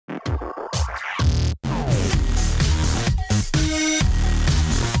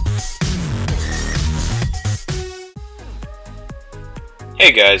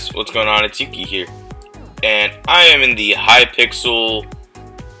Hey guys, what's going on? It's Yuki here, and I am in the Hypixel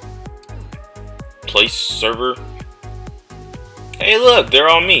place server. Hey look, they're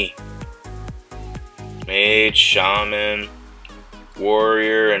all me. Mage, Shaman,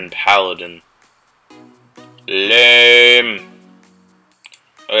 Warrior, and Paladin. Lame.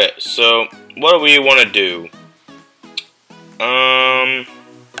 Okay, so what do we want to do? I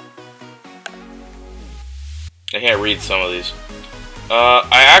can't read some of these.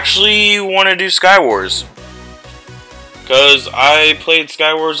 I actually want to do SKYWARZ, because I played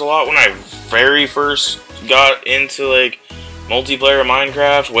SKYWARZ a lot when I very first got into like multiplayer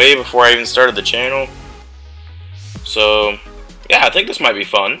Minecraft, way before I even started the channel. So yeah, I think this might be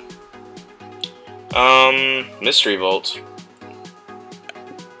fun. Mystery Vault.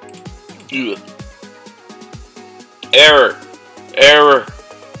 Ugh. Error. Error.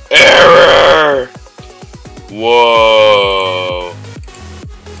 Error. Whoa.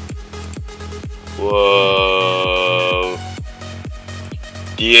 Whoa.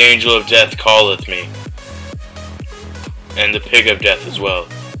 The angel of death calleth me. And the pig of death as well.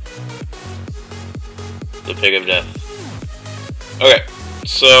 The pig of death. Okay,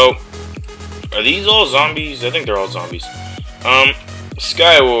 so are these all zombies? I think they're all zombies.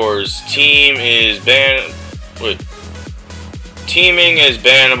 SKYWARZ team is teaming is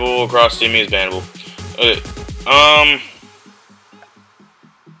bannable. Cross teaming is bannable. Okay.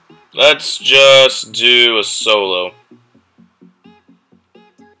 Let's just do a solo.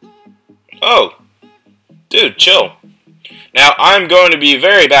 Oh, dude, chill. Now, I'm going to be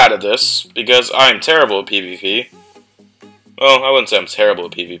very bad at this, because I'm terrible at PvP. Well, I wouldn't say I'm terrible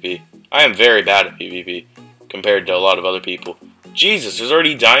at PvP. I am very bad at PvP, compared to a lot of other people. Jesus, there's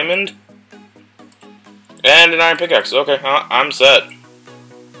already diamond? And an iron pickaxe. Okay, I'm set.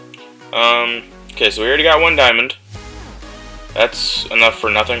 Okay, so we already got one diamond. That's enough for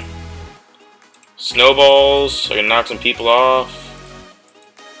nothing. Snowballs, so I can knock some people off.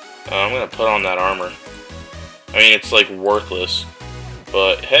 I'm gonna put on that armor. I mean, it's like worthless,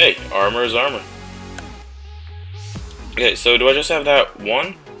 but hey, armor is armor. Okay, so do I just have that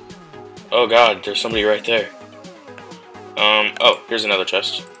one? Oh god, there's somebody right there. Oh, here's another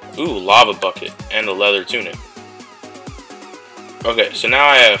chest. Ooh, lava bucket and a leather tunic. Okay, so now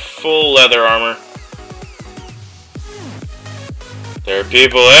I have full leather armor. There are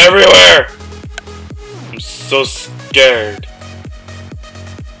people everywhere! I'm so scared.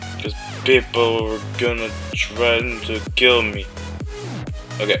 Because people are gonna try to kill me.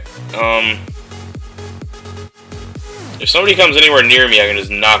 Okay, if somebody comes anywhere near me, I can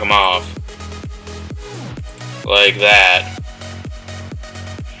just knock them off. Like that.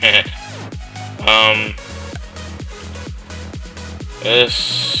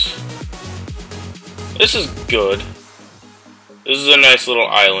 This is good. This is a nice little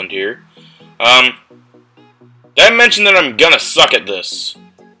island here. Did I mention that I'm gonna suck at this?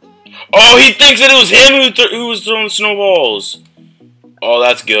 Oh, he thinks that it was him who was throwing snowballs. Oh,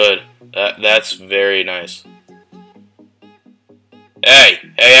 that's good. That's very nice. Hey,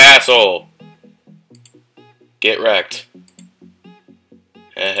 asshole. Get wrecked.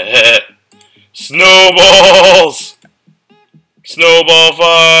 Snowballs! Snowball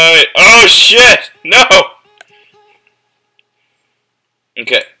fight! Oh shit! No!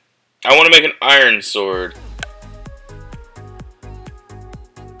 Okay. I want to make an iron sword.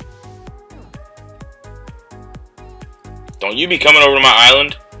 Don't you be coming over to my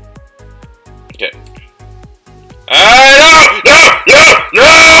island? Okay.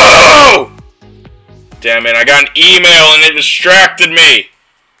 No! Damn it, I got an email and it distracted me.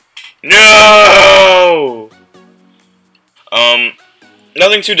 No!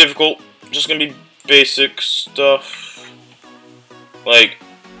 Nothing too difficult. Just gonna be basic stuff. Like,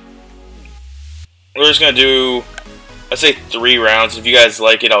 we're just gonna do, I'd say 3 rounds. If you guys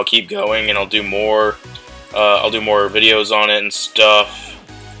like it, I'll keep going and I'll do more. I'll do more videos on it and stuff.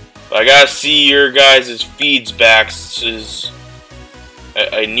 But I gotta see your guys' feedbacks.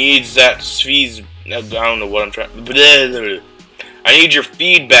 I needs that feeds. I don't know what I'm trying. I need your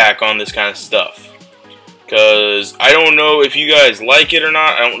feedback on this kind of stuff. Because I don't know if you guys like it or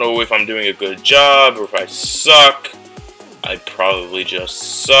not. I don't know if I'm doing a good job or if I suck. I probably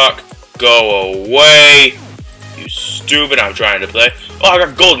just suck. Go away. You stupid. I'm trying to play. Oh, I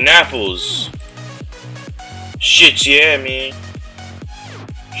got golden apples. Shit yeah, man.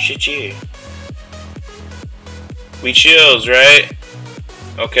 Shit yeah. We chills, right?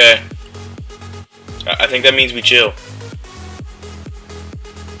 Okay. I think that means we chill.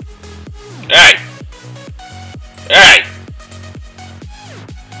 Alright. Alright.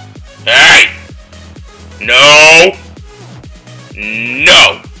 Alright. No. No.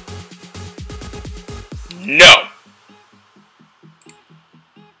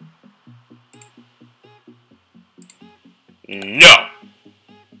 No!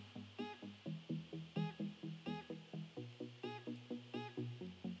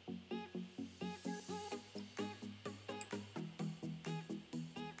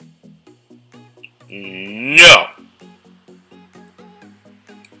 No!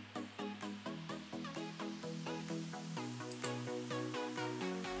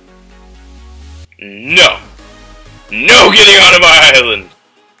 No! No getting out of my island!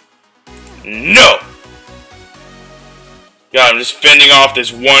 No! God, I'm just fending off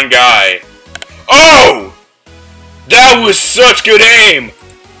this one guy. Oh! That was such good aim!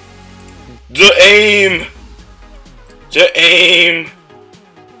 The aim! The aim!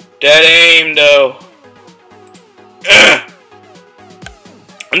 That aim, though. Ugh.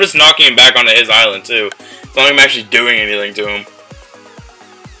 I'm just knocking him back onto his island, too. It's not like I'm actually doing anything to him.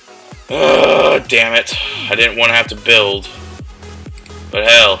 Ugh, damn it. I didn't want to have to build. But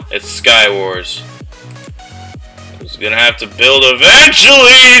hell, it's SKYWARZ. He's gonna have to build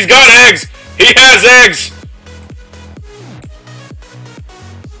eventually! He's got eggs! He has eggs!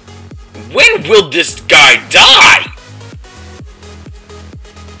 When will this guy die?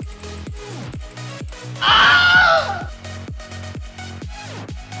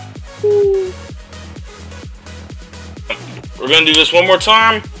 We're gonna do this one more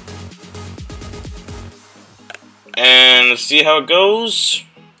time. And let's see how it goes.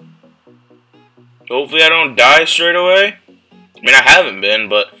 Hopefully I don't die straight away. I mean, I haven't been,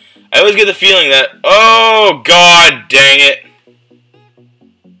 but I always get the feeling that... Oh, god dang it.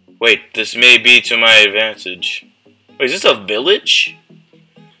 Wait, this may be to my advantage. Wait, is this a village?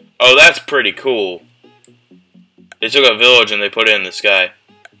 Oh, that's pretty cool. They took a village and they put it in the sky.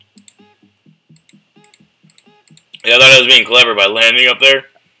 Yeah, I thought I was being clever by landing up there.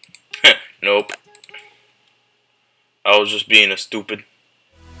 Nope. I was just being a stupid.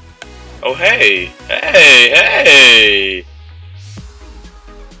 Oh, hey! Hey! Hey!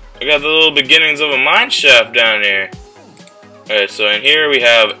 I got the little beginnings of a mine shaft down here. Alright, so in here we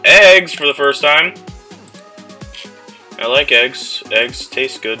have eggs for the first time. I like eggs. Eggs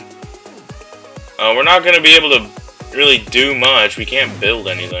taste good. We're not going to be able to really do much. We can't build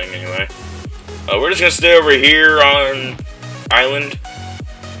anything anyway. We're just going to stay over here on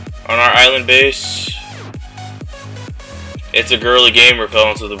our island base. It's a girly gamer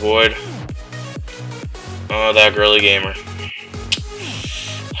fell into the void. Oh, that girly gamer.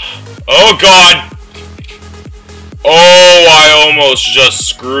 Oh, God! Oh, I almost just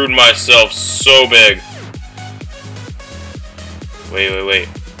screwed myself so big. Wait.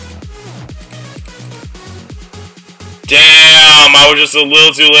 Damn, I was just a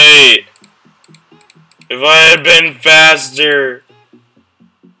little too late. If I had been faster.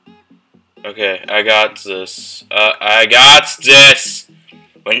 Okay, I got this. I got this.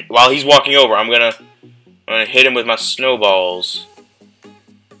 While he's walking over, I'm gonna hit him with my snowballs.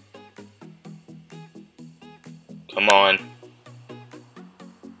 Come on.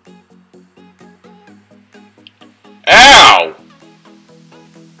 Ow!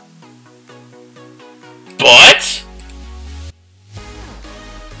 But?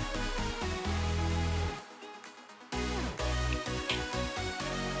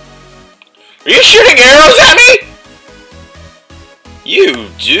 Are you shooting arrows at me? You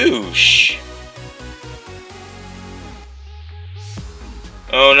douche.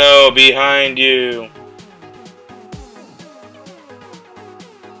 Oh no, behind you.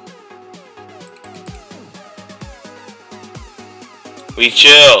 We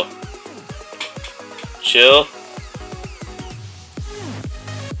chill. Chill.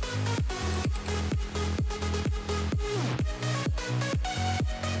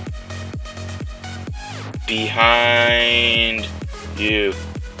 Behind you.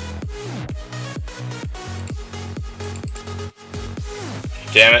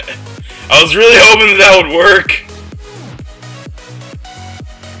 Damn it. I was really hoping that would work.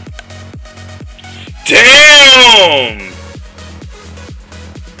 Damn!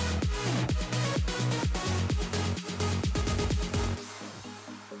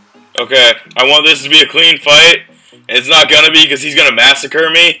 Okay, I want this to be a clean fight. It's not gonna be because he's gonna massacre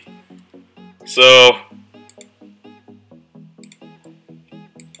me. So...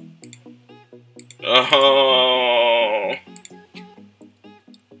 Oh.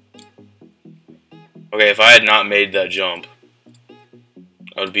 Okay, if I had not made that jump,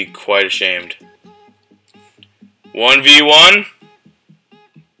 I would be quite ashamed. 1v1.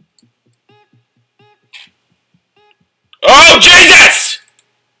 Oh, Jesus!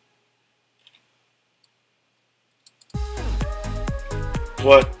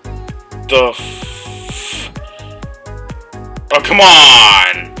 What the f... Oh, come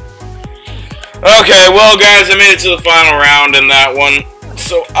on! Okay, well guys, I made it to the final round in that one.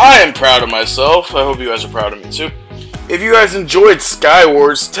 So I am proud of myself. I hope you guys are proud of me too. If you guys enjoyed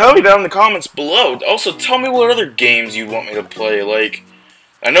SKYWARZ, tell me down in the comments below. Also, tell me what other games you want me to play. Like,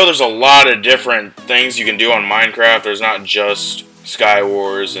 I know there's a lot of different things you can do on Minecraft. There's not just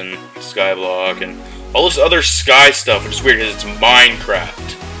SKYWARZ and Skyblock and all this other sky stuff, which is weird because it's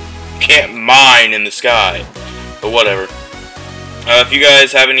Minecraft. You can't mine in the sky. But whatever. If you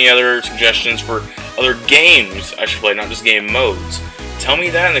guys have any other suggestions for other games I should play, not just game modes, tell me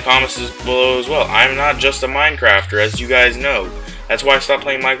that in the comments below as well. I'm not just a Minecrafter, as you guys know. That's why I stopped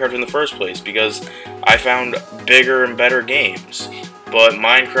playing Minecraft in the first place, because I found bigger and better games. But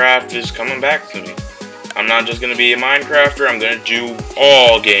Minecraft is coming back to me. I'm not just going to be a Minecrafter, I'm going to do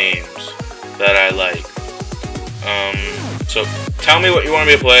all games that I like. So tell me what you want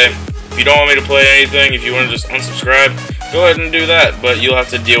me to play. If you don't want me to play anything, if you want to just unsubscribe, go ahead and do that, but you'll have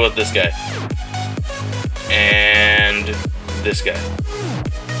to deal with this guy. And this guy.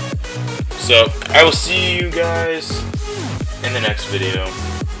 So, I will see you guys in the next video.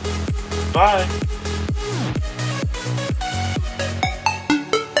 Bye!